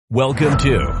Welcome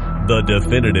to The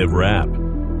Definitive Wrap,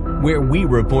 where we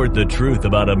report the truth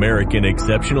about American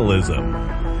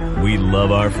exceptionalism. We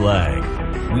love our flag,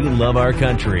 we love our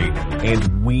country,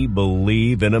 and we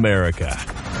believe in America.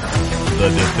 The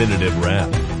Definitive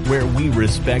Wrap, where we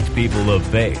respect people of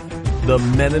faith, the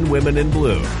men and women in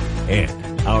blue,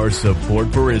 and our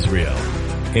support for Israel.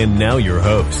 And now your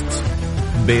hosts,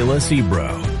 Bela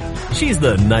Sebro, she's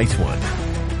the nice one,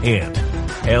 and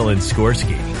Alan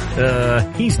Skorsky.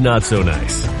 He's not so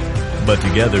nice. But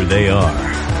together they are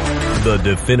The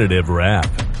Definitive Wrap.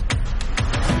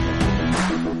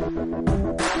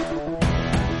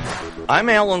 I'm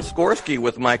Alan Skorsky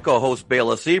with my co-host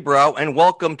Bela Sebro, and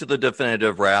welcome to The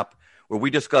Definitive Wrap, where we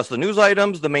discuss the news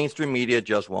items the mainstream media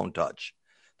just won't touch.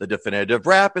 The Definitive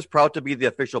Wrap is proud to be the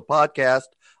official podcast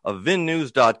of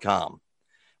VinNews.com.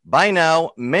 By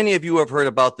now, many of you have heard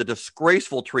about the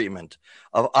disgraceful treatment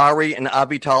of Ari and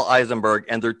Avital Eisenberg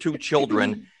and their two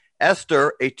children,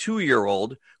 Esther, a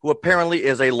 2-year-old, who apparently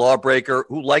is a lawbreaker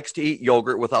who likes to eat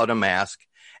yogurt without a mask,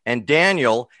 and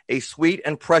Daniel, a sweet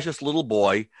and precious little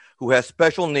boy who has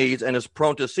special needs and is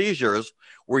prone to seizures,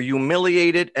 were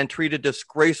humiliated and treated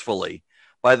disgracefully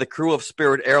by the crew of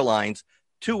Spirit Airlines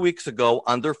 2 weeks ago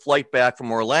on their flight back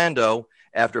from Orlando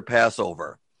after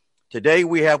Passover. Today,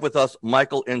 we have with us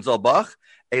Michael Inzelbach,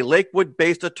 a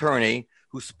Lakewood-based attorney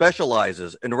who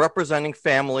specializes in representing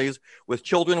families with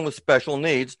children with special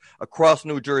needs across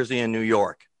New Jersey and New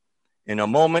York. In a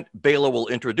moment, Bela will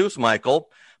introduce Michael,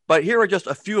 but here are just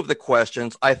a few of the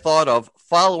questions I thought of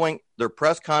following their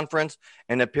press conference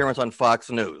and appearance on Fox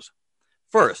News.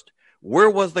 First, where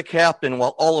was the captain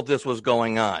while all of this was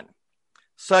going on?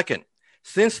 Second,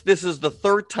 since this is the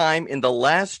third time in the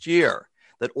last year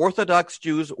that Orthodox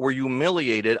Jews were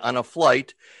humiliated on a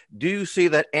flight, do you see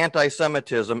that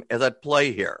anti-Semitism is at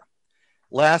play here?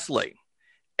 Lastly,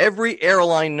 every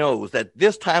airline knows that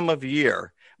this time of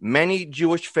year, many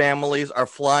Jewish families are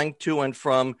flying to and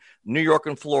from New York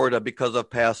and Florida because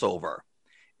of Passover.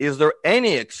 Is there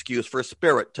any excuse for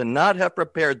Spirit to not have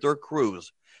prepared their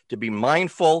crews to be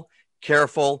mindful,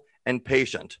 careful, and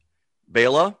patient?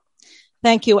 Bela?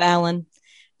 Thank you, Alan.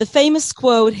 The famous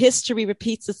quote, "History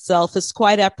repeats itself," is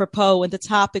quite apropos in the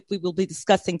topic we will be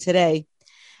discussing today.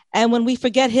 And when we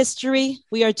forget history,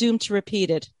 we are doomed to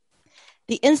repeat it.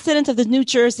 The incident of the New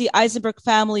Jersey Eisenberg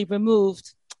family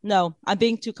no, I'm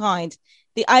being too kind.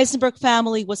 The Eisenberg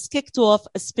family was kicked off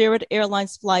a Spirit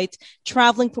Airlines flight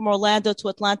traveling from Orlando to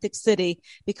Atlantic City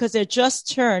because their just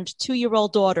turned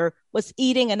 2-year-old daughter was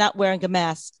eating and not wearing a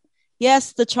mask.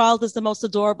 Yes, the child is the most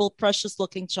adorable, precious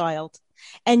looking child.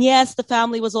 And yes, the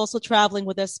family was also traveling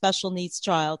with their special needs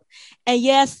child. And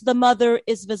yes, the mother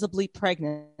is visibly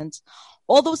pregnant.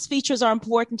 All those features are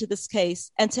important to this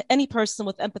case and to any person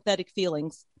with empathetic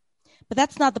feelings. But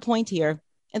that's not the point here.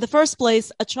 In the first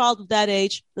place, a child of that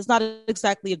age does not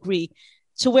exactly agree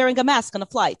to wearing a mask on a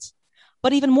flight.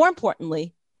 But even more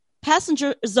importantly,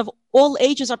 passengers of all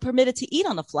ages are permitted to eat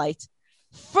on a flight.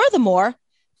 Furthermore,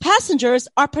 passengers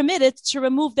are permitted to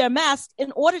remove their mask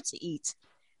in order to eat.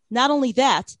 Not only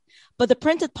that, but the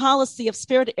printed policy of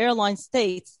Spirit Airlines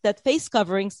states that face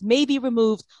coverings may be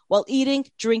removed while eating,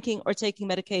 drinking, or taking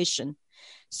medication.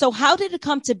 So how did it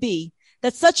come to be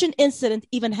that such an incident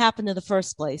even happened in the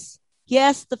first place?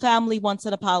 Yes, the family wants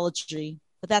an apology,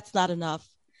 but that's not enough.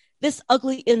 This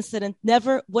ugly incident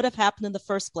never would have happened in the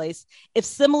first place if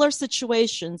similar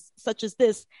situations such as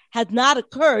this had not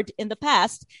occurred in the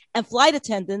past and flight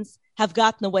attendants have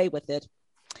gotten away with it.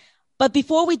 But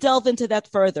before we delve into that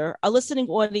further, our listening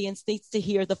audience needs to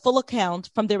hear the full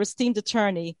account from their esteemed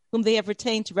attorney, whom they have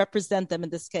retained to represent them in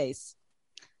this case.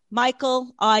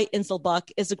 Michael I.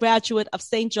 Inzelbach is a graduate of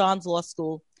St. John's Law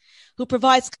School, who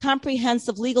provides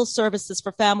comprehensive legal services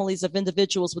for families of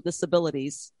individuals with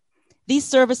disabilities. These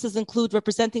services include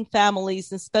representing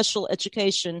families in special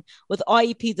education with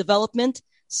IEP development,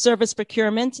 service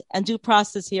procurement, and due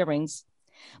process hearings.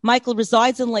 Michael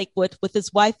resides in Lakewood with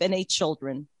his wife and 8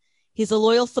 children. He's a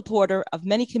loyal supporter of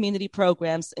many community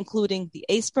programs, including the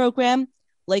ACE program,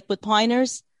 Lakewood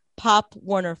Piners, Pop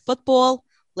Warner Football,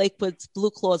 Lakewood's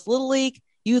Blue Claws Little League,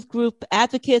 Youth Group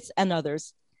Advocates, and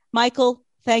others. Michael,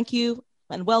 thank you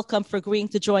and welcome for agreeing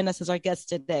to join us as our guest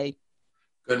today.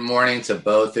 Good morning to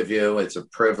both of you. It's a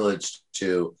privilege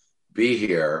to be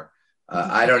here.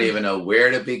 I don't even know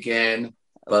where to begin.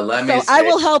 But let me say, I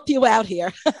will help you out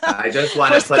here. I just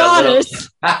want to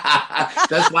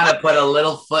put a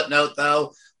little footnote,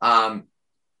 though. I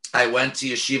went to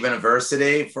Yeshiva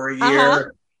University for a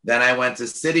year. Then I went to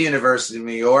City University of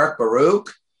New York,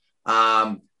 Baruch.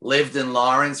 Lived in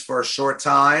Lawrence for a short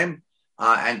time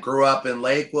and grew up in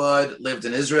Lakewood. Lived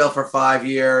in Israel for 5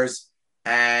 years.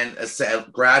 and a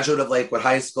graduate of Lakewood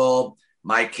High School.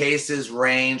 My cases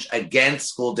range against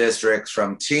school districts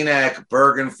from Teaneck,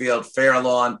 Bergenfield, Fair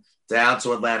Lawn, down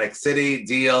to Atlantic City.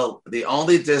 Deal. The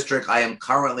only district I am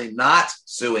currently not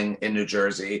suing in New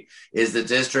Jersey is the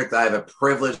district I have a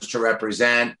privilege to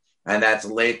represent, and that's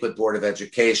Lakewood Board of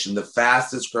Education, the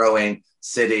fastest growing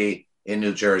city in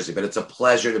New Jersey. But it's a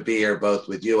pleasure to be here both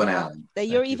with you and Alan.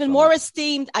 You're even more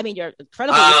esteemed. I mean, you're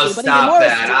incredibly esteemed, but stop even more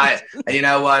that. esteemed. You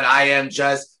know what? I am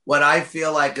just, what I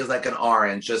feel like is like an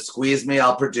orange. Just squeeze me,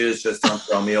 I'll produce. Just don't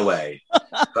throw me away.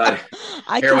 But here we are.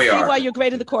 I can see why you're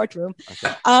great in the courtroom.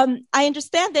 Okay. I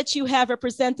understand that you have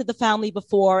represented the family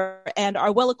before and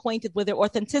are well acquainted with their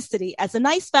authenticity as a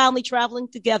nice family traveling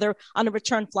together on a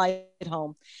return flight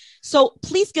home. So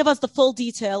please give us the full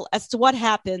detail as to what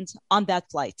happened on that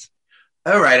flight.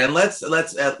 All right. And let's,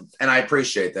 and I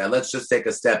appreciate that. Let's just take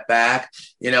a step back.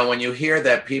 You know, when you hear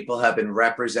that people have been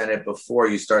represented before,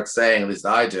 you start saying, at least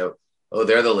I do, oh,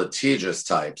 they're the litigious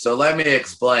type. So let me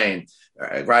explain.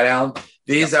 Right, Alan?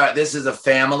 This is a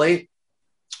family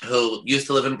who used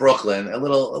to live in Brooklyn, a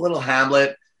little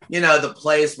hamlet, you know, the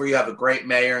place where you have a great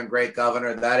mayor and great governor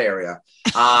in that area.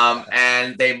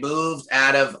 And they moved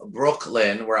out of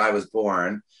Brooklyn, where I was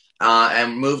born,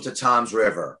 and moved to Toms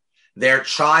River. Their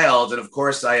child, and of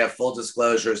course I have full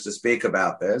disclosures to speak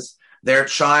about this, their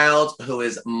child who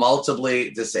is multiply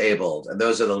disabled, and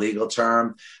those are the legal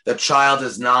term, the child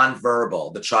is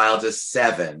nonverbal, the child is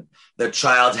 7, the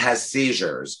child has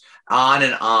seizures, on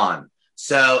and on.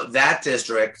 So that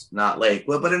district, not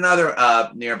Lakewood, but another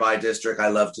nearby district I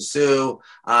love to sue,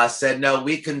 said, no,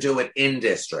 we can do it in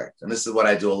district. And this is what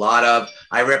I do a lot of.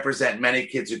 I represent many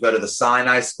kids who go to the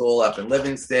Sinai School up in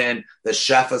Livingston, the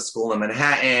Shefa School in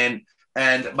Manhattan,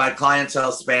 and my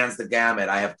clientele spans the gamut.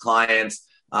 I have clients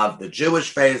of the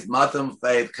Jewish faith, Muslim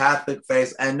faith, Catholic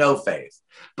faith, and no faith.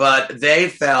 But they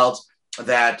felt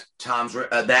that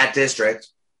that district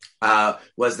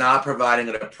was not providing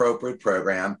an appropriate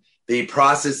program. The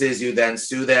process is you then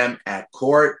sue them at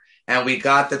court, and we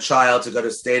got the child to go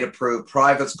to state-approved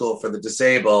private school for the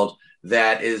disabled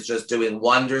that is just doing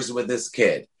wonders with this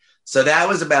kid. So that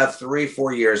was about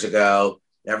 3-4 years ago.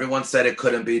 Everyone said it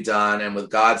couldn't be done, and with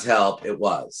God's help, it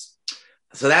was.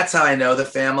 So that's how I know the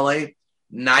family.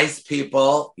 Nice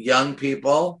people, young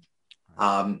people,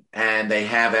 and they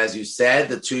have, as you said,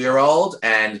 the 2-year-old,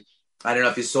 and I don't know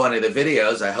if you saw any of the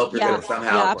videos. I hope you're going to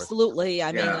somehow. Yeah, absolutely.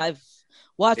 I mean, I've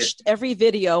watched every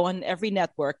video on every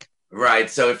network. Right.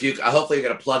 So hopefully you're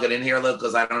going to plug it in here a little,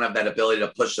 because I don't have that ability to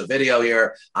push the video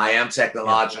here. I am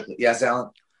technologically. Yes, Alan?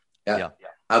 Yeah.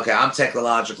 Okay. I'm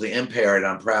technologically impaired.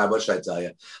 I'm proud. What should I tell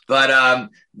you? But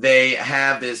they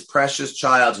have this precious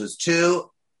child who's 2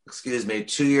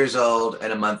 years old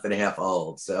and a month and a half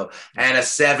old. So, and a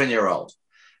 7-year-old.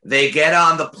 They get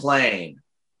on the plane.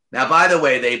 Now, by the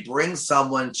way, they bring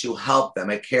someone to help them,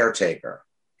 a caretaker.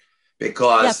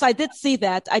 Because yes, I did see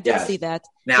that. See that.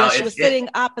 Now she was sitting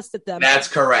opposite them. That's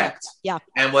correct. Yeah.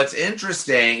 And what's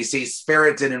interesting, you see,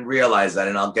 Spirit didn't realize that,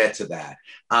 and I'll get to that.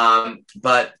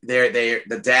 But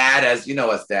the dad, as you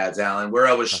know us dads, Alan, we're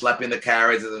always schlepping the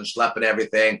carriages and schlepping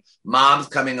everything. Mom's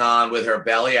coming on with her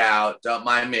belly out. Don't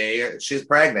mind me. She's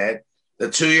pregnant. The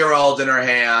 2-year-old in her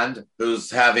hand,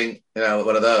 who's having,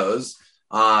 one of those.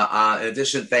 In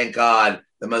addition, thank God,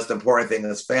 the most important thing in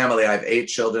this family, I have 8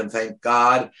 children, thank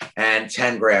God, and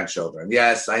 10 grandchildren.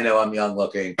 Yes, I know I'm young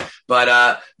looking,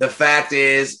 but the fact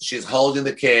is she's holding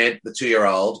the kid, the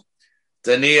 2-year-old.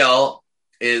 Daniil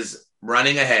is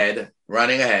running ahead,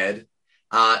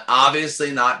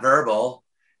 obviously not verbal.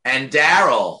 And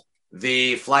Daryl,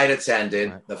 the flight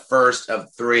attendant, the first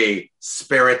of 3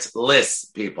 spiritless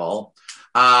people,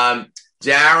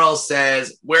 Daryl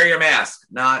says, wear your mask,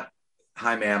 not,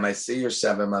 hi, ma'am, I see you're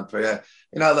 7 months pregnant.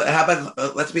 How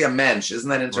about let's be a mensch? Isn't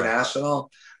that international?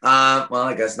 Right. Well,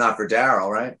 I guess not for Daryl,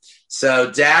 right?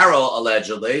 So Daryl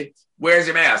allegedly, where's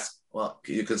your mask? Well,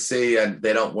 you can see, and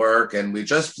they don't work. And we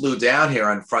just flew down here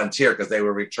on Frontier because they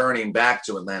were returning back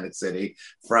to Atlantic City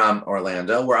from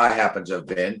Orlando, where I happen to have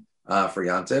been for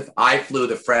Yontif. I flew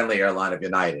the friendly airline of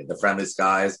United, the Friendly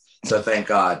Skies. So thank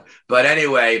God. But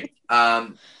anyway,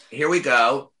 here we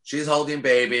go. She's holding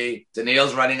baby.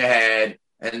 Daniil's running ahead.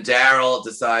 And Daryl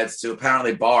decides to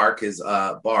apparently bark his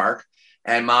bark.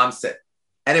 And mom said,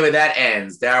 anyway, that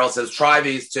ends. Daryl says, try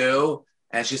these 2.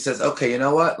 And she says, okay, you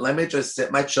know what? Let me just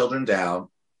sit my children down.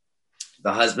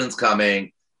 The husband's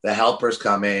coming. The helper's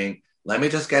coming. Let me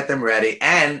just get them ready.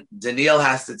 And Daniil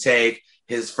has to take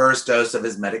his first dose of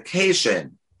his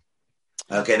medication.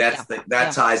 Okay,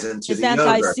 that ties into his the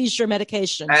anti-seizure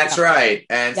medication. That's right.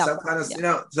 And some kind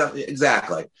of,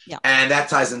 exactly. Yeah. And that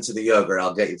ties into the yogurt.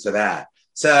 I'll get you to that.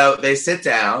 So they sit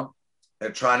down,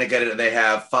 They're trying to get it. They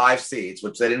have 5 seats,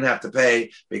 which they didn't have to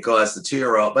pay because the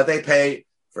 2-year-old, but they pay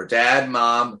for dad,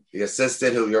 mom, the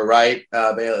assistant, who you're right,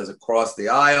 is across the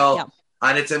aisle. Yeah.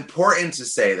 And it's important to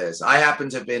say this. I happen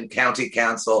to have been county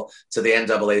counsel to the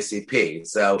NAACP.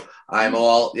 So I'm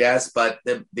all, yes, but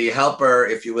the helper,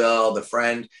 if you will, the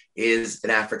friend is an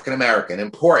African-American.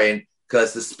 Important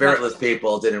because the spiritless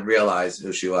people didn't realize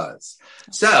who she was.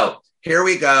 So here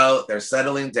we go. They're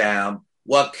settling down.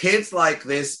 What kids like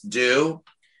this do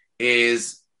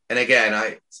is, and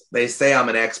again, they say I'm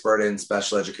an expert in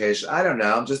special education. I don't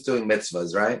know. I'm just doing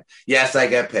mitzvahs, right? Yes, I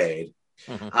get paid.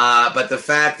 But the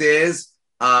fact is,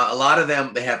 a lot of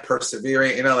them, they have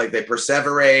persevering, like they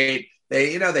perseverate,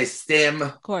 they stim.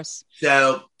 Of course.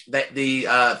 So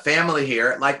the family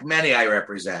here, like many I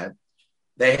represent,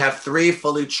 they have 3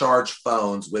 fully charged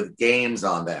phones with games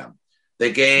on them.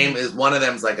 The game is, one of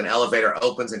them is like an elevator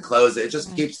opens and closes. It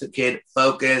just keeps the kid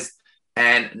focused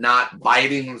and not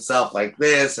biting himself like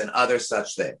this and other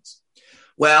such things.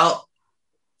 Well,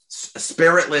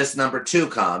 spiritless number 2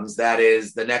 comes. That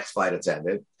is the next flight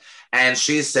attendant. And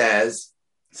she says,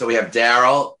 so we have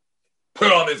Daryl,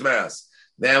 put on his mask.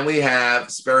 Then we have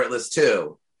spiritless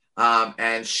 2.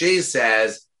 And she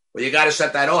says, well, you got to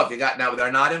shut that off. Now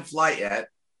they're not in flight yet.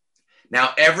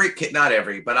 Now every kid, not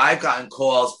every, but I've gotten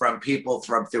calls from people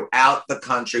from throughout the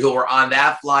country who were on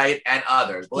that flight and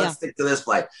others. But let's stick to this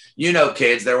flight.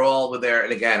 Kids, they're all with their,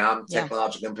 and again, I'm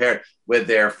technologically impaired, with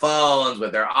their phones,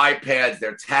 with their iPads,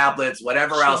 their tablets,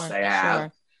 whatever else they have.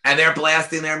 Sure. And they're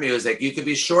blasting their music. You could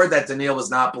be sure that Daniil was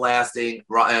not blasting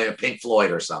Pink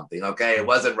Floyd or something, okay? It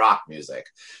wasn't rock music.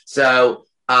 So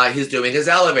he's doing his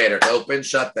elevator, open,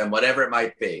 shut them, whatever it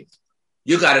might be.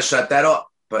 You got to shut that off.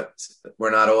 But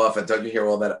we're not off. And don't you hear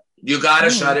all that? You got to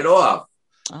shut it off.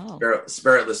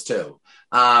 Spiritless 2.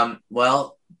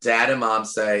 Well, dad and mom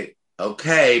say,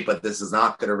 okay, but this is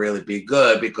not going to really be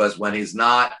good because when he's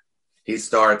not, he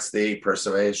starts the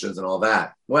perseverance and all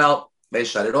that. Well, they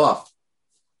shut it off.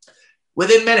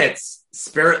 Within minutes,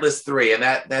 spiritless 3, and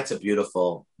that's a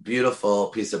beautiful, beautiful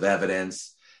piece of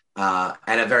evidence and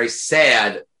a very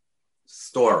sad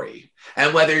story.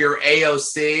 And whether you're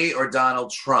AOC or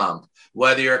Donald Trump,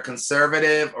 whether you're a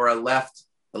conservative or a leftist,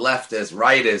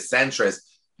 rightist, centrist,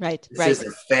 this is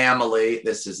a family,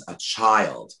 this is a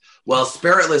child. Well,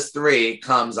 spiritless 3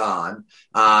 comes on.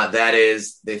 That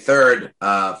is the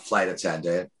 3rd flight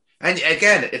attendant. And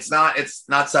again, it's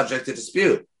not subject to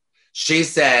dispute. She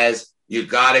says, you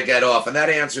got to get off. And that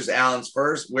answers Alan's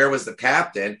first, where was the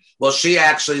captain? Well, she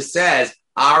actually says,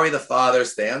 Ari, the father,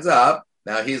 stands up.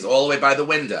 Now he's all the way by the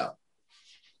window.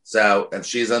 So, and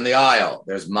she's on the aisle.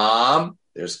 There's mom,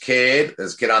 there's kid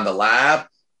on the lap.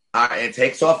 And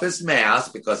takes off his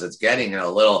mask because it's getting a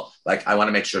little, like, I want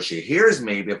to make sure she hears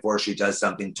me before she does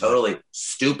something totally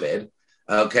stupid.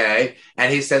 Okay.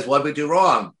 And he says, what did we do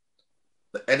wrong?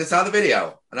 And it's on the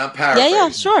video, and I'm paraphrasing. Yeah,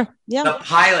 sure. Yeah. The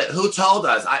pilot, who told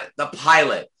us? The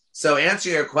pilot. So answer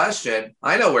your question,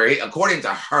 I know where according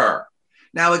to her.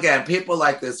 Now, again, people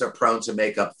like this are prone to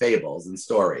make up fables and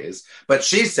stories. But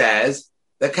she says,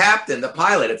 the captain, the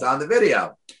pilot, it's on the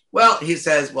video. Well, he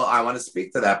says, well, I want to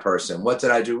speak to that person. What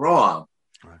did I do wrong?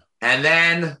 Right. And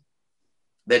then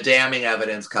the damning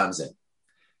evidence comes in.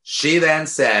 She then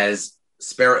says,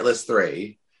 spiritless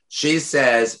 3, she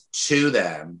says to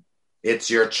them,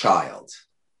 it's your child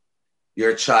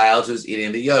who's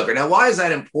eating the yogurt. Now, why is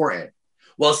that important?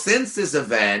 Well, since this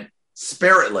event,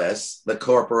 Spiritless, the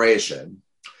corporation.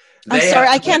 I'm sorry,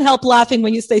 I can't help laughing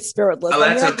when you say spiritless. Oh,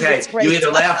 that's okay. You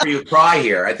either laugh or you cry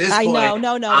here. At this point,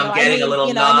 I'm getting a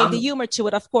little numb. I mean, the humor to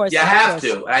it, of course. You have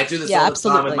to. I do this all the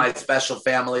time with my special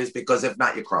families because if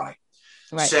not, you cry.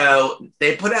 Right. So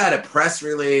they put out a press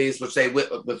release, which they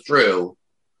withdrew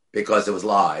because it was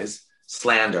lies,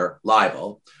 slander,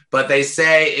 libel. But they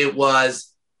say it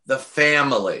was the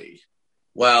family.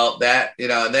 Well,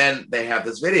 and then they have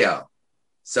this video.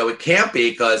 So it can't be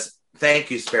because, thank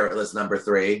you, Spiritless number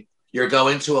 3. You're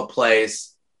going to a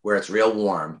place where it's real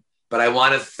warm. But I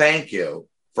want to thank you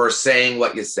for saying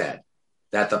what you said,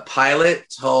 that the pilot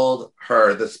told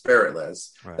her, the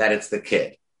Spiritless, that it's the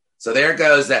kid. So there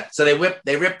goes that. So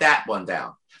they ripped that one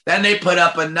down. Then they put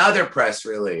up another press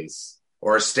release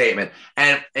or a statement.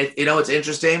 And it's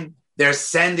interesting. They're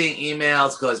sending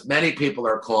emails because many people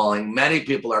are calling, many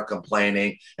people are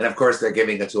complaining, and of course they're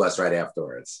giving it to us right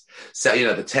afterwards. So,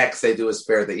 the text they do is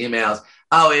spare the emails.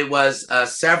 Oh, it was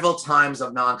several times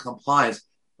of non-compliance.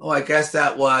 Oh, I guess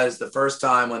that was the first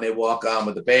time when they walk on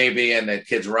with the baby and the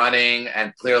kid's running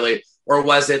and clearly, or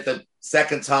was it the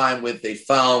second time with the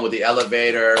phone, with the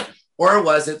elevator, or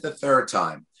was it the third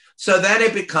time? So then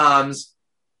it becomes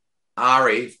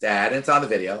Ari, dad, and it's on the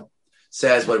video,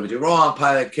 says, what did we do wrong?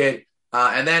 Pilot kid.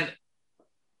 And then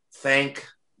thank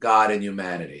God in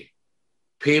humanity.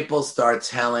 People start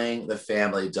telling the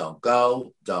family, don't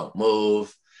go, don't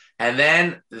move. And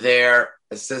then their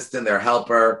assistant, their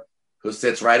helper, who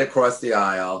sits right across the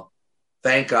aisle,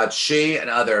 thank God she and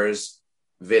others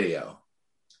video.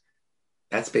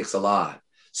 That speaks a lot.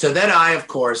 So then I, of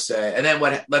course, say, and then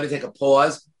let me take a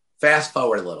pause, fast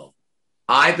forward a little.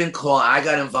 I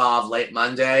got involved late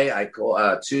Monday. I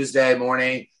call Tuesday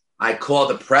morning. I called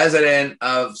the president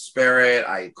of Spirit.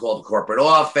 I called the corporate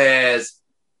office.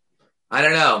 I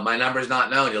don't know. My number's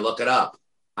not known. You look it up.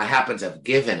 I happen to have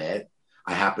given it.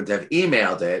 I happen to have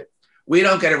emailed it. We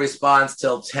don't get a response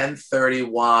till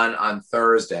 10:31 on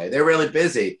Thursday. They're really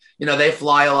busy. They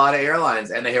fly a lot of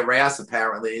airlines and they harass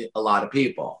apparently a lot of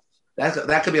people.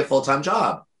 That could be a full-time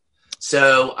job.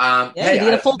 So, you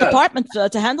need a full department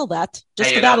to handle that,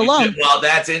 just for that alone. Well,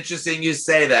 that's interesting you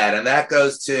say that. And that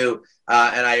goes to,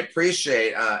 and I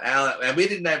appreciate Alan,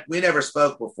 and we never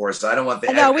spoke before, so I don't want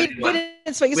the... No, we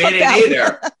didn't speak. We didn't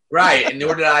either. Right, and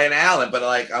nor did I and Alan, but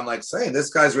I'm saying,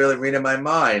 this guy's really reading my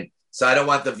mind. So I don't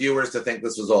want the viewers to think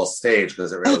this was all staged,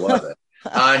 because it really wasn't.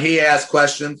 He asked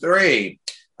question 3.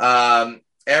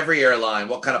 Every airline,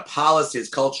 what kind of policies,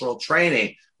 cultural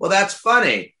training? Well, that's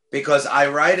funny. Because I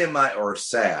write in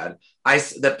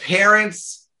the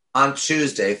parents on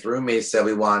Tuesday through me said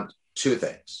we want 2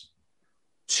 things.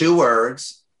 2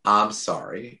 words, I'm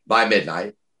sorry, by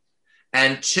midnight.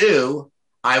 And 2,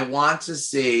 I want to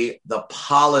see the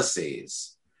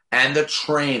policies and the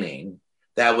training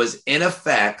that was in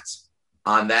effect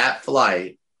on that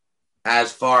flight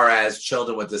as far as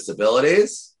children with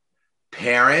disabilities,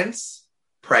 parents,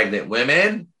 pregnant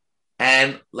women,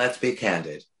 and let's be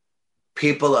candid,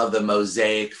 people of the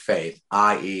Mosaic faith,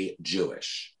 i.e.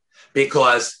 Jewish.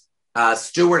 Because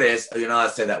stewardess, you're not allowed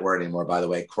to say that word anymore, by the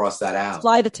way, cross that out.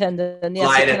 Flight attendant.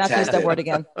 Yes, you cannot use that word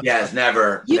again. Yes,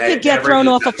 never. You could get thrown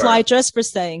off a flight just for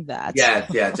saying that.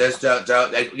 Yeah, just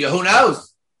don't. Who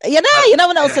knows? No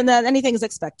one else, and anything is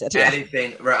expected. Yeah.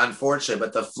 Anything, unfortunately.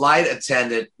 But the flight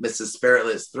attendant, Mrs.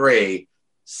 Spiritless 3,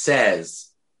 says,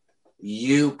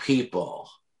 you people.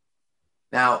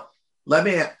 Now, let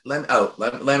me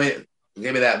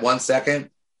give me that 1 second.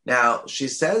 Now, she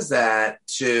says that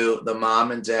to the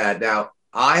mom and dad. Now,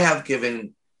 I have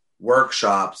given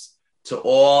workshops to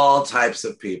all types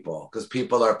of people, because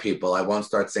people are people. I won't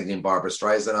start singing Barbra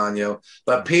Streisand on you,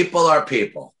 but people are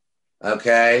people.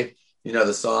 Okay? You know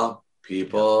the song?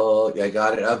 People. Yeah, I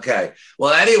got it. Okay.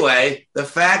 Well, anyway, the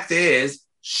fact is,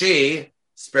 she,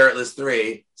 Spiritless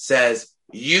 3, says,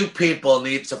 you people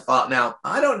need to follow. Now,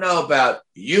 I don't know about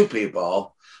you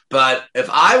people, but if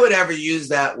I would ever use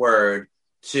that word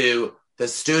to the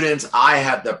students I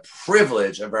have the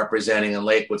privilege of representing in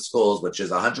Lakewood schools, which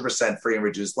is 100% free and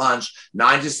reduced lunch,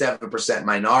 97%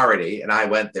 minority, and I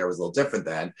went there, it was a little different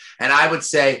then, and I would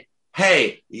say,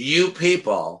 hey, you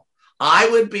people, I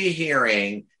would be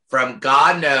hearing from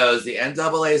God knows the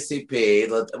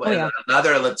NAACP,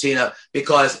 another Latino,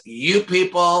 because you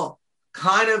people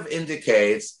kind of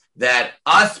indicates that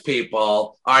us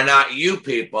people are not you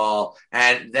people,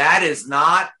 and that is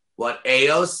not what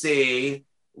AOC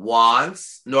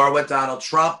wants, nor what Donald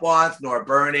Trump wants, nor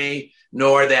Bernie,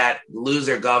 nor that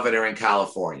loser governor in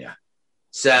California.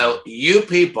 So you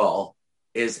people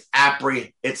is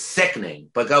it's sickening.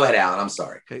 But go ahead, Alan. I'm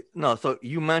sorry. Okay. No, so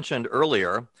you mentioned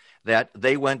earlier that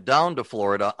they went down to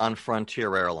Florida on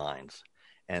Frontier Airlines.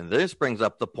 And this brings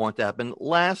up the point that happened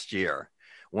last year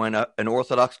when an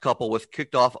Orthodox couple was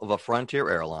kicked off of a Frontier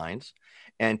Airlines,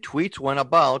 and tweets went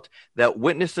about that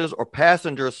witnesses or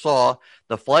passengers saw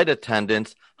the flight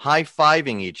attendants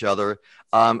high-fiving each other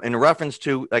in reference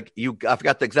to, I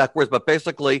forgot the exact words, but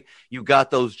basically you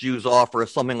got those Jews off or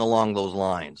something along those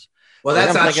lines. Well,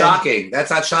 that's not shocking. That's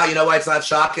not shocking. You know why it's not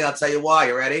shocking? I'll tell you why.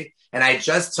 You ready? And I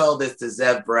just told this to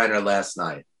Zev Brenner last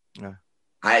night. Yeah.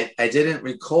 I didn't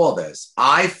recall this.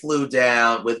 I flew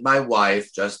down with my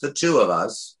wife, just the two of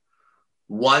us,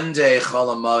 one day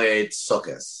Chol HaMoed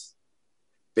Sukkos,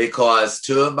 because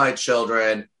two of my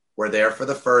children were there for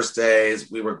the first days.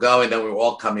 We were going, then we were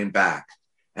all coming back.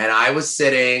 And I was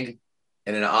sitting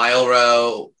in an aisle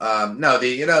row,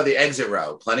 the exit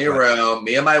row, plenty of room,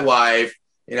 me and my wife,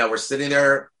 we're sitting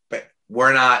there, but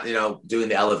we're not, doing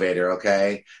the elevator,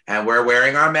 okay? And we're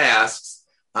wearing our masks.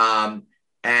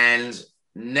 And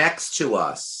next to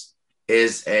us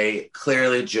is a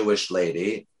clearly Jewish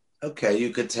lady. Okay,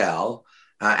 you could tell,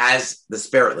 as the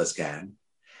spiritless can.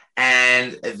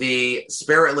 And the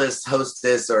spiritless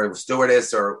hostess or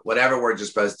stewardess or whatever word you're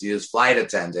supposed to use, flight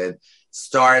attendant,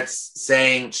 starts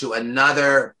saying to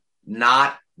another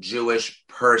not Jewish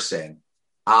person,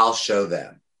 I'll show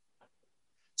them.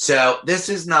 So this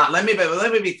is not, let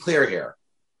me be clear here.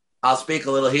 I'll speak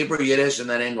a little Hebrew, Yiddish, and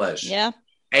then English. Yeah.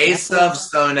 Esav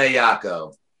Sonei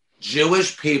Yaakov.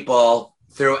 Jewish people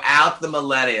throughout the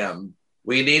millennium,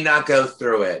 we need not go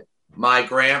through it. My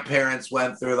grandparents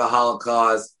went through the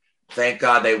Holocaust. Thank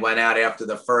God they went out after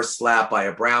the first slap by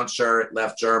a brown shirt,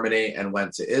 left Germany and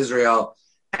went to Israel.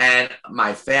 And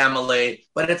my family,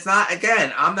 but it's not,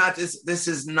 again, this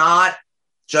is not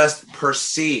just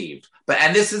perceived.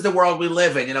 And this is the world we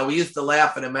live in. You know, we used to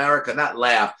laugh in America, not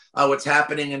laugh. Oh, it's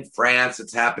happening in France.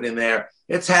 It's happening there.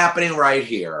 It's happening right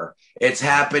here. It's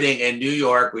happening in New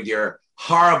York with your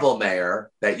horrible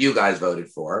mayor that you guys voted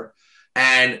for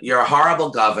and your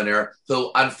horrible governor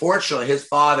who, unfortunately, his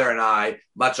father and I,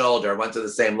 much older, went to the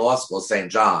same law school,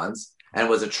 St. John's, and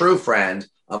was a true friend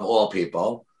of all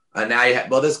people. And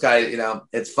now this guy, you know,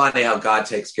 it's funny how God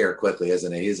takes care quickly,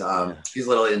 isn't he? He's a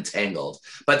little entangled.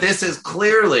 But this is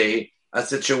clearly a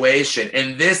situation.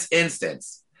 In this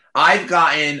instance, I've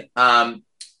gotten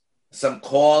some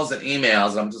calls and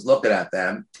emails, and I'm just looking at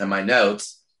them in my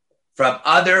notes, from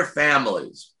other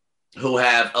families who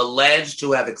have alleged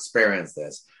to have experienced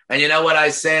this. And you know what I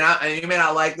say? And you may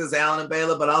not like this, Alan and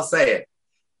Bela, but I'll say it.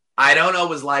 I don't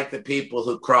always like the people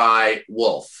who cry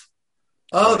wolf.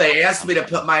 Oh, they asked me to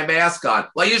put my mask on.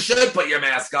 Well, you should put your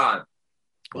mask on.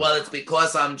 Well, it's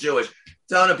because I'm Jewish.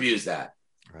 Don't abuse that.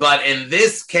 Right. But in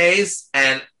this case,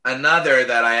 and another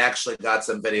that I actually got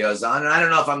some videos on, and I don't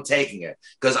know if I'm taking it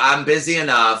because I'm busy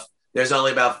enough. There's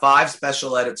only about 5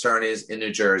 special ed attorneys in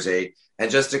New Jersey.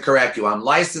 And just to correct you, I'm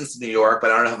licensed in New York,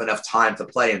 but I don't have enough time to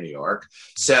play in New York.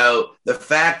 So the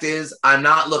fact is, I'm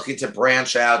not looking to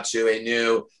branch out to a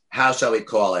new, how shall we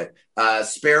call it?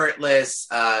 Spiritless,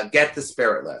 get the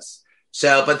spiritless.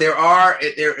 So, but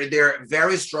there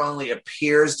very strongly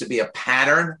appears to be a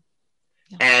pattern,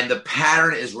 and the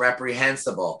pattern is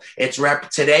reprehensible.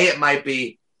 Today it might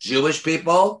be Jewish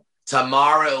people.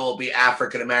 Tomorrow it will be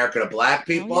African American or Black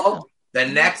people. The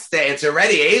next day it's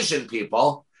already Asian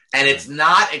people, and it's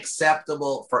not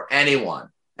acceptable for anyone.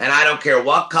 And I don't care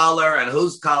what color and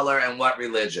whose color and what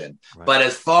religion. Right. But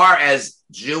as far as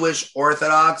Jewish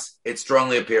Orthodox, it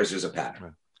strongly appears there's a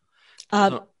pattern.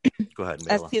 Go ahead,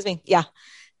 Bela. Excuse me. Yeah.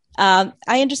 I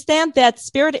understand that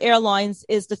Spirit Airlines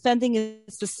is defending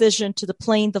its decision to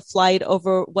deplane the flight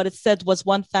over what it said was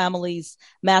one family's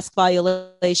mask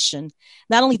violation.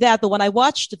 Not only that, but when I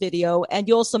watched the video, and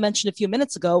you also mentioned a few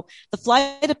minutes ago, the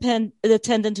flight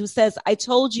attendant who says, "I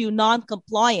told you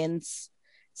non-compliance,"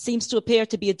 seems to appear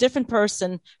to be a different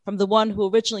person from the one who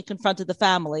originally confronted the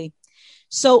family.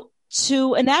 So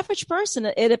to an average person,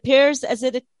 it appears as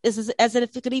if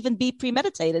it could even be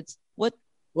premeditated.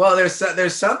 Well,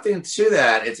 there's something to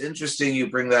that. It's interesting you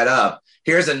bring that up.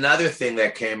 Here's another thing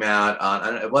that came out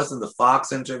on, it wasn't the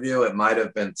Fox interview. It might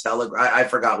have been Telegram. I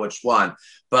forgot which one.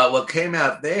 But what came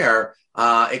out there,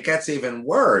 it gets even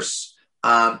worse.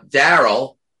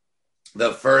 Daryl,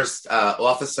 the first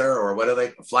officer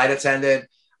or flight attendant,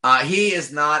 he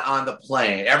is not on the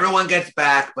plane. Everyone gets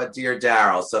back but dear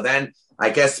Daryl. So then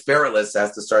I guess Spiritless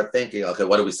has to start thinking, okay,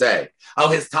 what do we say? Oh,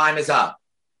 his time is up.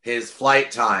 His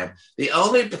flight time. The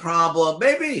only problem,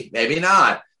 maybe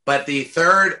not, but the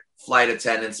third flight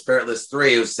attendant, Spiritless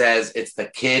 3, who says it's the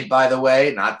kid, by the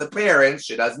way, not the parents.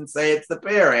 She doesn't say it's the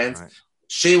parents. Right.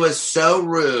 She was so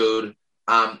rude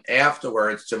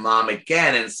afterwards to Mom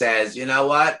again and says, you know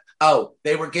what? Oh,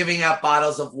 they were giving out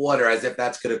bottles of water as if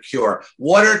that's going to cure.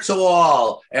 Water to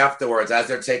all afterwards as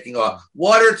they're taking off.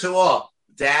 Water to all.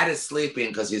 Dad is sleeping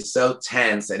because he's so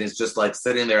tense and he's just like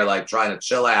sitting there like trying to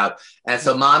chill out. And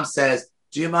so Mom says,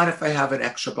 do you mind if I have an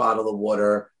extra bottle of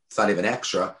water? It's not even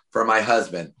extra for my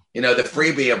husband. You know, the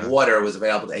freebie of water was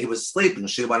available. He was sleeping.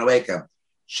 She didn't want to wake him.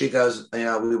 She goes, you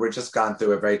know, we were just gone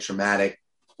through a very traumatic.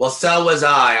 Well, so was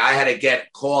I. I had to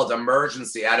get called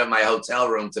emergency out of my hotel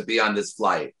room to be on this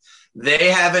flight. They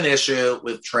have an issue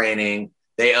with training.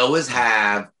 They always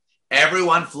have.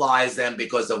 Everyone flies them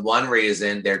because of one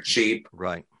reason. They're cheap.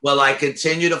 Right. Will I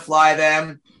continue to fly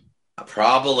them?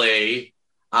 Probably.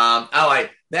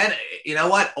 Then, you know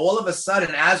what? All of a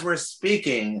sudden, as we're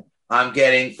speaking, I'm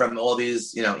getting from all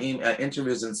these, you know,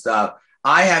 interviews and stuff.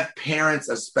 I have parents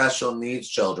of special needs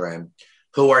children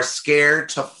who are scared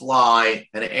to fly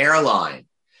an airline.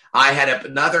 I had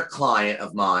another client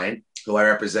of mine who I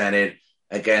represented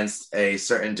against a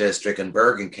certain district in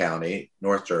Bergen County,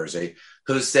 North Jersey,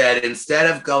 who said, instead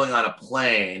of going on a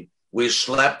plane, we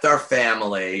schlepped our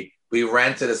family. We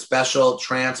rented a special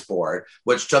transport,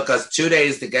 which took us 2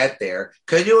 days to get there.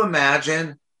 Can you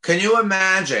imagine?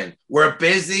 We're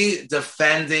busy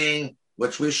defending,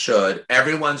 which we should,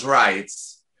 everyone's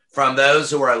rights from those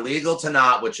who are illegal to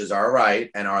not, which is our right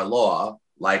and our law,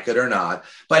 like it or not.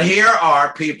 But here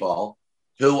are people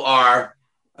who are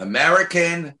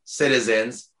American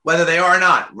citizens, whether they are or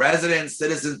not, resident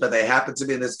citizens, but they happen to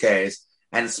be in this case,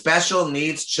 and special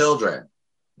needs children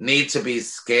need to be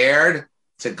scared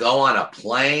to go on a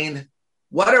plane.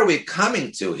 What are we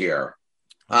coming to here?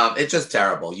 It's just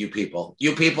terrible, you people.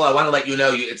 You people, I want to let you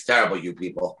know it's terrible, you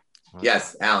people.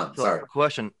 Yes, Alan, So, sorry.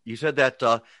 question. You said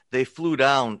that they flew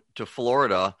down to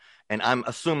Florida, and I'm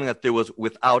assuming that there was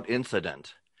without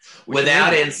incident.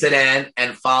 Without incident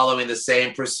and following the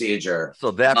same procedure.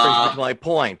 So that brings me to my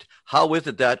point. How is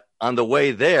it that on the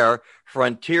way there,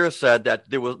 Frontier said that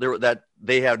that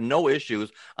they had no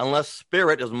issues unless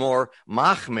Spirit is more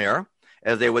machmir,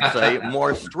 as they would say,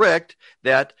 more strict,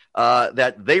 that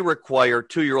they require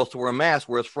 2-year-olds to wear a mask,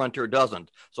 whereas Frontier doesn't.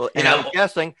 So, and I'm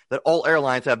guessing that all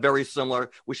airlines have very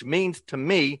similar, which means to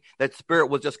me that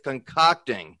Spirit was just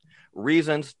concocting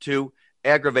reasons to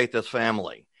aggravate this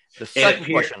family. The second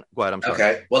question. Go ahead. I'm sorry.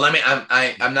 Okay. Well,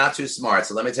 I'm not too smart,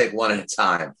 so let me take one at a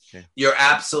time. Okay. You're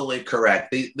absolutely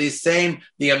correct.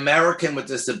 The American with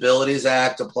Disabilities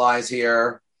Act applies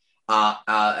here,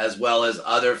 as well as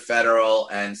other federal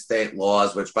and state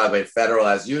laws, which, by the way, federal,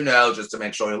 as you know, just to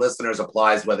make sure your listeners,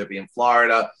 applies whether it be in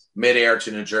Florida, midair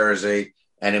to New Jersey,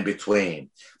 and in between.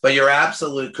 But you're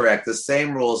absolutely correct. The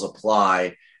same rules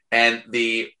apply, and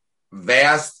the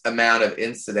vast amount of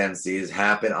incidences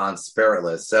happen on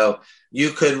Spiritless. So you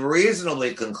could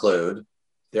reasonably conclude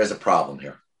there's a problem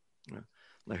here.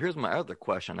 Now, here's my other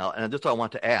question. And this I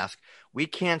want to ask. We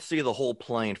can't see the whole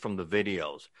plane from the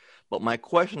videos. But my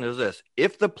question is this.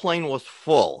 If the plane was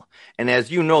full, and as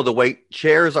you know, the way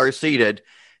chairs are seated,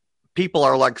 people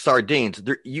are like sardines.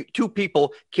 Two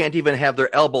people can't even have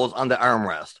their elbows on the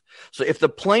armrest. So if the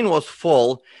plane was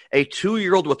full, a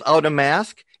 2-year-old without a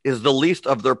mask is the least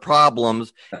of their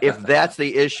problems if that's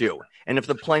the issue. And if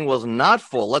the plane was not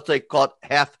full, let's say caught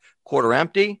half, quarter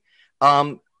empty,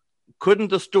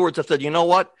 couldn't the stewards have said, you know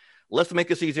what, let's make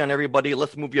this easy on everybody.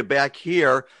 Let's move you back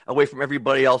here away from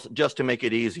everybody else just to make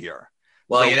it easier.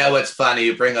 Well, you know what's funny?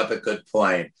 You bring up a good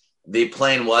point. The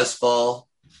plane was full.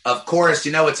 Of course,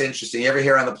 you know what's interesting? You ever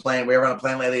hear on the plane, we were on a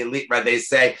plane lately, right? They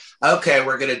say, okay,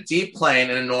 we're going to deplane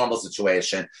in a normal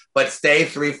situation, but stay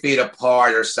 3 feet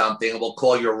apart or something. We'll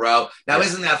call your row. Now,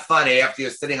 Isn't that funny after you're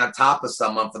sitting on top of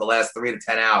someone for the last 3 to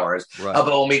 10 hours? Right. But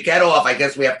when we get off, I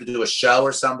guess we have to do a show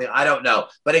or something. I don't know.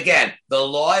 But again, the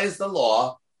law is the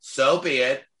law. So be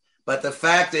it. But the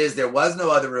fact is there was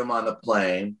no other room on the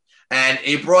plane. And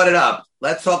he brought it up.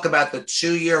 Let's talk about the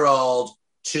 2-year-old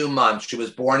 2 months. She was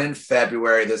born in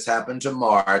February. This happened to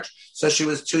March. So she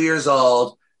was 2 years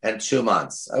old and 2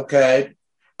 months. Okay.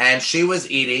 And she was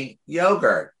eating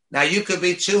yogurt. Now you could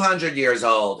be 200 years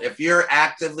old. If you're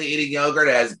actively eating yogurt,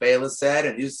 as Bela said,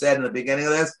 and you said in the beginning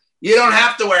of this, you don't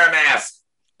have to wear a mask,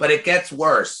 but it gets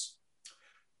worse.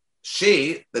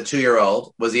 She, the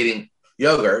 2-year-old, was eating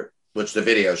yogurt, which the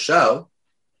videos show,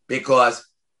 because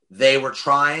they were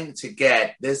trying to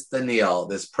get this Daniil,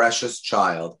 this precious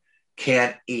child,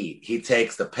 can't eat. He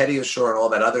takes the Pediasure and all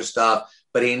that other stuff,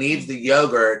 but he needs the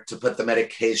yogurt to put the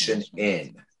medication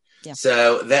in. Yeah.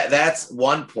 So that's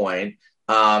one point.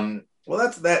 Well,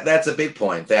 that's a big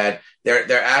point, that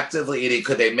they're actively eating.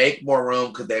 Could they make more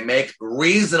room? Could they make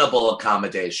reasonable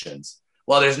accommodations?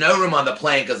 Well, there's no room on the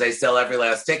plane because they sell every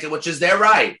last ticket, which is their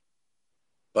right.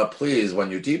 But please,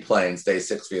 when you deplane, stay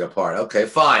 6 feet apart. Okay,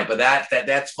 fine. But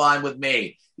that's fine with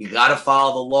me. You got to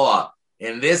follow the law.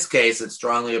 In this case, it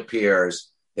strongly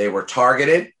appears they were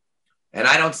targeted. And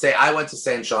I went to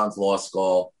St. John's Law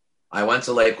School. I went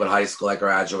to Lakewood High School. I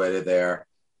graduated there.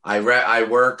 I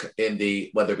work in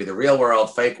whether it be the real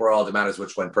world, fake world, it matters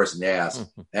which one person you ask,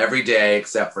 every day,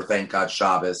 except for, thank God,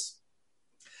 Shabbos.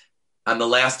 I'm the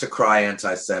last to cry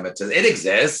anti-Semitism. It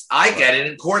exists. I get it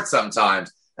in court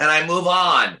sometimes, and I move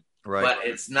on. Right. But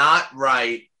it's not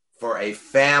right for a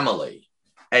family.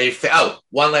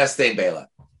 One last thing, Bela.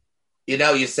 You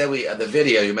know, you said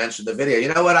you mentioned the video.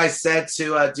 You know what I said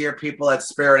to dear people at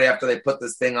Spirit after they put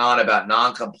this thing on about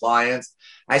non-compliance?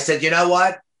 I said, you know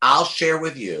what? I'll share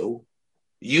with you.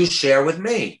 You share with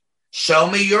me. Show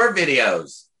me your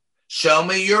videos. Show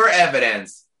me your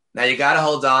evidence. Now, you got to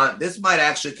hold on. This might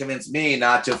actually convince me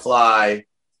not to fly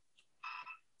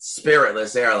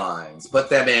Spiritless Airlines. Put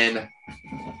them in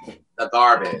the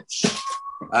garbage.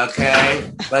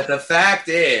 Okay? But the fact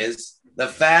is,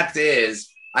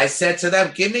 I said to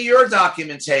them, give me your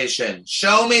documentation.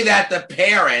 Show me that the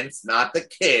parents, not the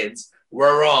kids,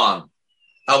 were wrong.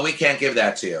 Oh, we can't give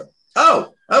that to you.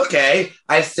 Oh, okay.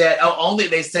 I said,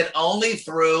 they said only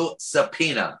through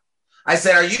subpoena. I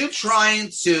said, are you trying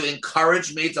to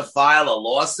encourage me to file a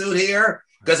lawsuit here?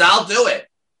 Because I'll do it.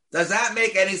 Does that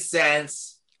make any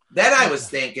sense? Then I was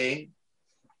thinking,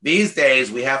 these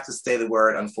days we have to say the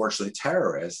word, unfortunately,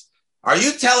 terrorist. Are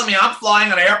you telling me I'm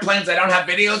flying on airplanes I don't have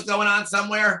videos going on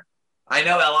somewhere? I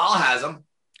know El Al has them.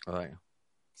 Oh, yeah.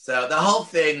 So the whole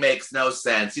thing makes no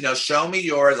sense. Show me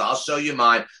yours. I'll show you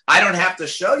mine. I don't have to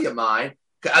show you mine.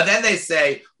 Then they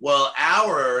say, well,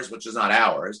 ours, which is not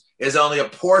ours, is only a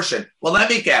portion. Well, let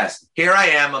me guess. Here I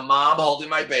am, a mom holding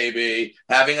my baby,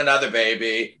 having another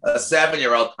baby, a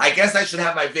 7-year-old. I guess I should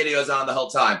have my videos on the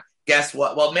whole time. Guess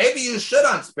what? Well, maybe you should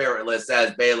on Spiritless,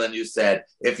 as Balin, you said.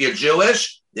 If you're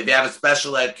Jewish, if you have a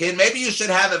special ed kid, maybe you should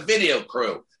have a video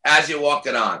crew as you're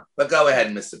walking on. But go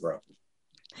ahead, Mr. Brooke.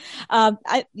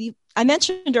 I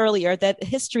mentioned earlier that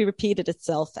history repeated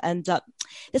itself, and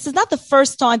this is not the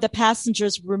first time that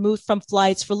passengers were removed from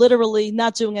flights for literally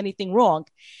not doing anything wrong.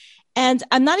 And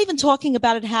I'm not even talking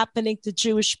about it happening to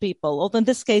Jewish people, although in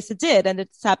this case it did, and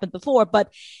it's happened before,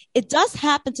 but it does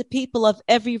happen to people of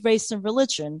every race and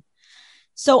religion.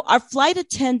 So are flight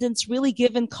attendants really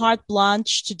given carte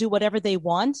blanche to do whatever they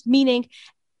want? Meaning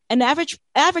an average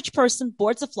person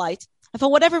boards a flight, and for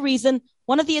whatever reason,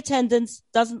 one of the attendants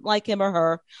doesn't like him or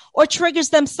her, or triggers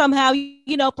them somehow,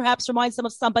 perhaps reminds them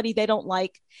of somebody they don't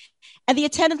like. And the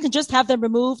attendant can just have them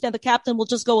removed and the captain will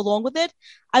just go along with it.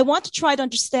 I want to try to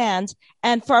understand,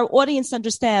 and for our audience to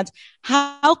understand,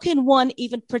 how can one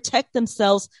even protect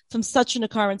themselves from such an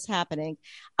occurrence happening?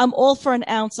 I'm all for an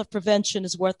ounce of prevention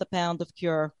is worth a pound of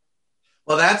cure.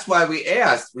 Well, that's why we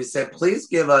asked. We said, please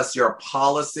give us your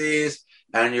policies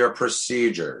and your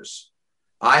procedures.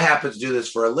 I happen to do this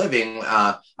for a living.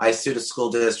 I sued a school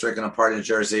district in a part of New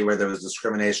Jersey where there was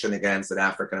discrimination against an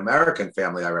African-American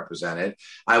family I represented.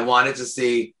 I wanted to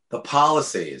see the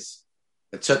policies.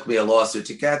 It took me a lawsuit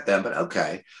to get them, but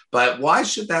okay. But why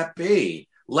should that be?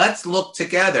 Let's look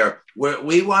together.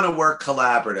 We want to work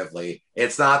collaboratively.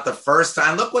 It's not the first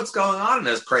time. Look what's going on in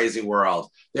this crazy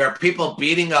world. There are people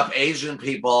beating up Asian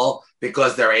people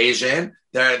because they're Asian.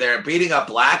 They're beating up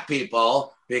Black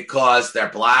people because they're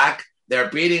Black. They're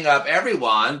beating up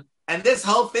everyone. And this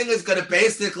whole thing is going to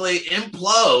basically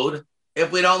implode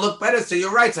if we don't look better. So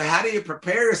you're right. So how do you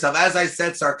prepare yourself? As I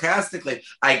said sarcastically,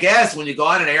 I guess when you go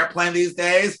on an airplane these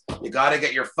days, you got to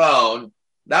get your phone.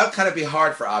 That would kind of be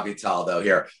hard for Avital, though.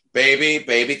 Here,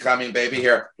 baby coming, baby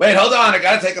here. Wait, hold on. I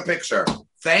got to take a picture.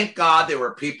 Thank God there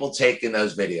were people taking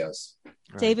those videos.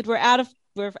 David, we're out of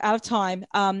time.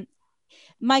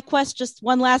 Just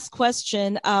one last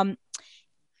question.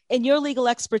 In your legal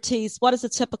expertise, what is a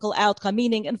typical outcome?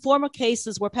 Meaning, in former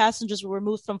cases where passengers were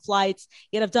removed from flights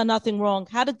yet have done nothing wrong,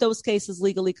 how did those cases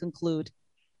legally conclude?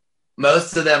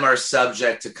 Most of them are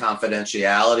subject to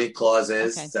confidentiality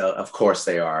clauses. Okay. So, of course,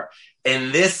 they are.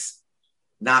 In this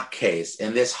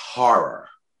horror,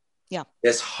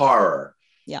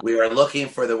 we are looking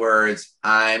for the words,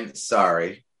 I'm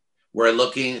sorry. We're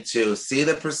looking to see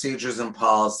the procedures and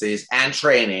policies and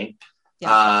training,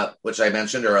 which I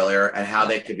mentioned earlier, and how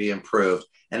they could be improved.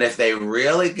 And if they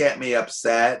really get me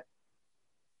upset,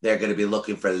 they're going to be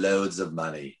looking for loads of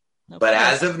money. Okay. But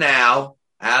as of now,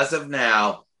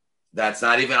 that's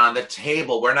not even on the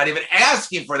table. We're not even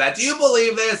asking for that. Do you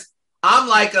believe this? I'm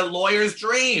like a lawyer's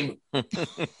dream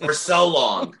for so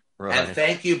long. Right. And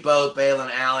thank you both, Balin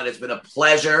and Alan. It's been a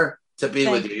pleasure to be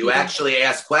with you. You actually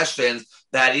asked questions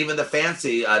that even the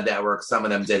fancy network, some of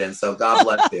them didn't. So God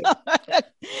bless you.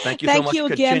 Thank you so much. Thank you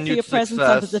again for your presence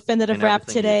on the Definitive Wrap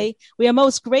today. We are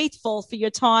most grateful for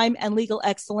your time and legal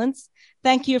excellence.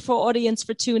 Thank you for audience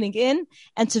for tuning in,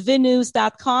 and to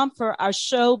VinNews.com for our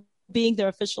show being their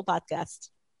official podcast.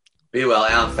 Be well,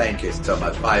 Alan. Thank you so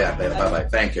much. Bye. Bye.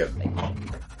 Thank you.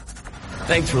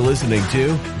 Thanks for listening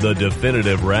to The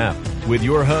Definitive Wrap with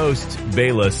your hosts,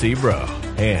 Bela Sebro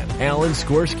and Alan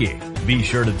Skorsky. Be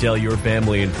sure to tell your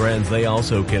family and friends they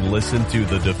also can listen to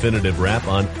The Definitive Wrap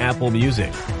on Apple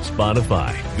Music,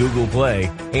 Spotify, Google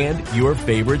Play, and your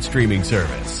favorite streaming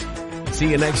service.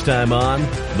 See you next time on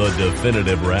The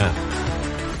Definitive Wrap.